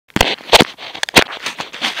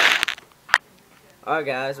Alright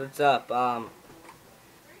guys, what's up?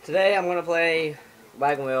 Today I'm gonna play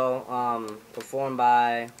Wagon Wheel, performed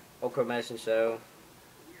by Okra Medicine Show.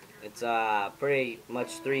 It's pretty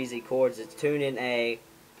much 3 easy chords. It's tuned in A,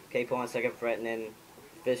 capo on 2nd fret, and then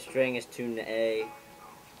 5th string is tuned to A.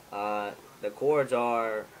 The chords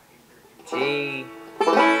are G,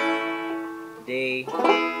 D,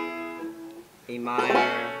 E minor,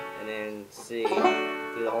 and then C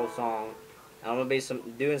through the whole song. I'm gonna be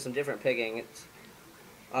doing some different picking. It's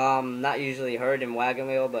not usually heard in Wagon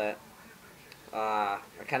Wheel, but I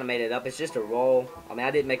kind of made it up. It's just a roll. I mean,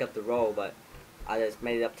 I didn't make up the roll, but I just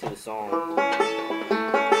made it up to the song.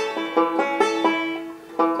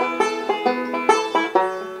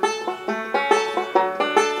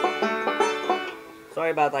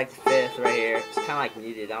 Sorry about like the 5th right here. It's kind of like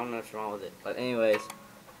muted. I don't know what's wrong with it. But anyways,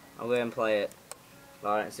 I'll go ahead and play it.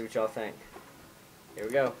 Alright, and see what y'all think. Here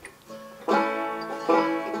we go.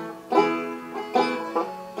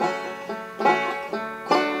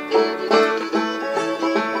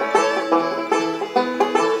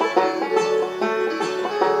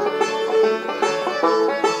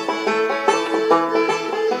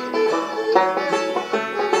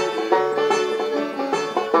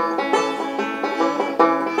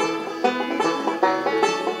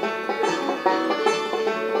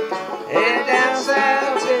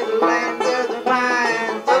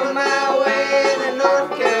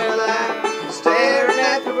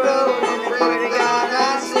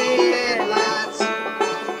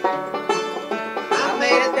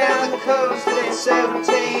 Coast in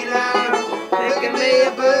 17 hours, picking me a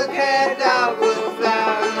bouquet of dogwood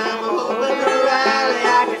flowers, and I'm hoping to rally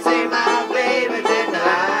I can see my baby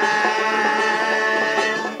tonight.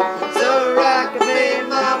 So rock me,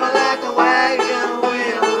 mama, like a wagon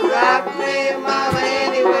wheel. Rock me, mama,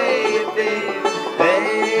 any way you feel.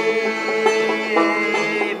 Hey,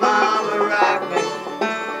 mama, rock me.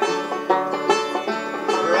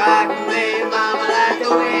 Rock me, mama, like the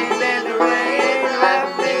wind and the rain. Rock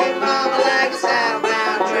me, mama, like a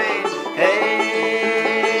southbound train. Hey,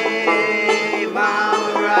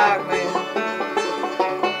 mama, rock me.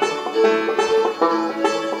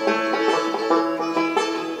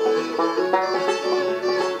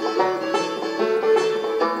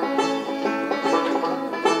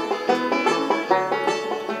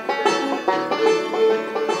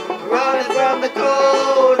 Running from the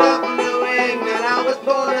cold up in New England, I was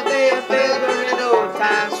born to be a fiddler in old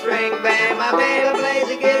time string band. My baby plays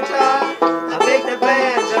the guitar, I pick the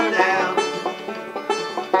banjo now.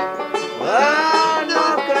 Oh,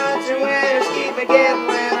 no country winners keep me getting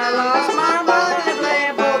when I lost my money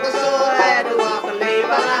playing poker, so I had to walk and leave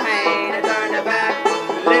on a hand and turn it back,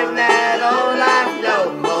 living that old life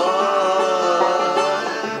no more.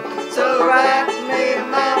 So rock me,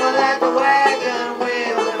 mama, like a wagon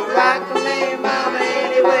wheel. Rock me, mama,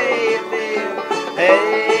 any way you feel.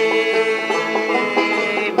 Hey,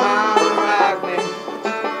 mama, rock me.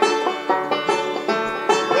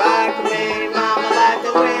 Rock me, mama, like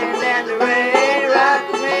the wind and the rain. Rock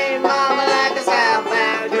me, mama, like a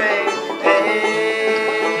southbound train.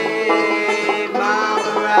 Hey,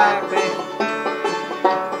 mama, rock me.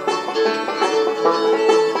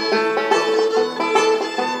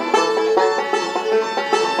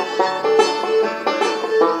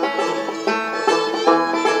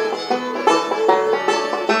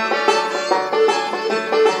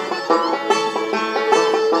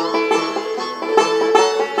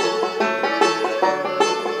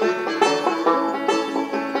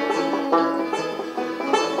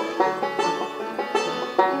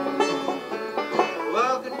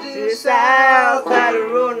 South, had a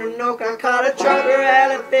Roanoke, I caught a trucker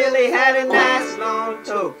out of Philly, had a nice long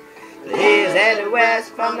tote. He's headed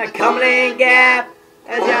west from the Cumberland Gap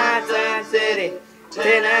to Johnson City,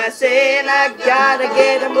 Tennessee, and I gotta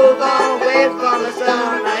get a move on away from the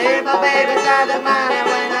sun. Now if my baby's not the money,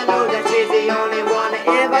 when I know that she's the only one,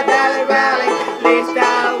 if I die to rally, at least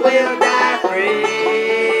I will die free.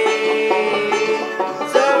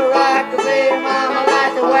 So rock me, mama,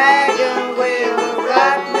 like the wagon wheel.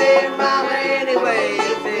 Rock me, mama, any way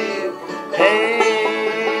you feel. Hey,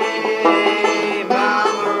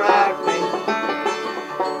 mama, rock me.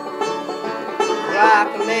 Rock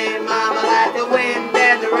me, mama, like the wind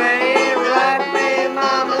and the rain. Rock me,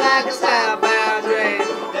 mama, like a southbound train.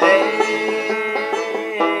 Hey,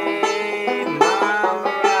 mama,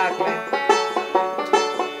 rock me.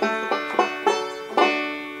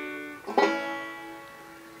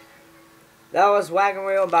 That was Wagon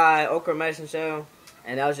Wheel by Okra Medicine Show.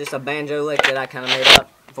 And that was just a banjo lick that I kind of made up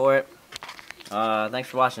for it. Thanks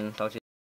for watching. Talk to you.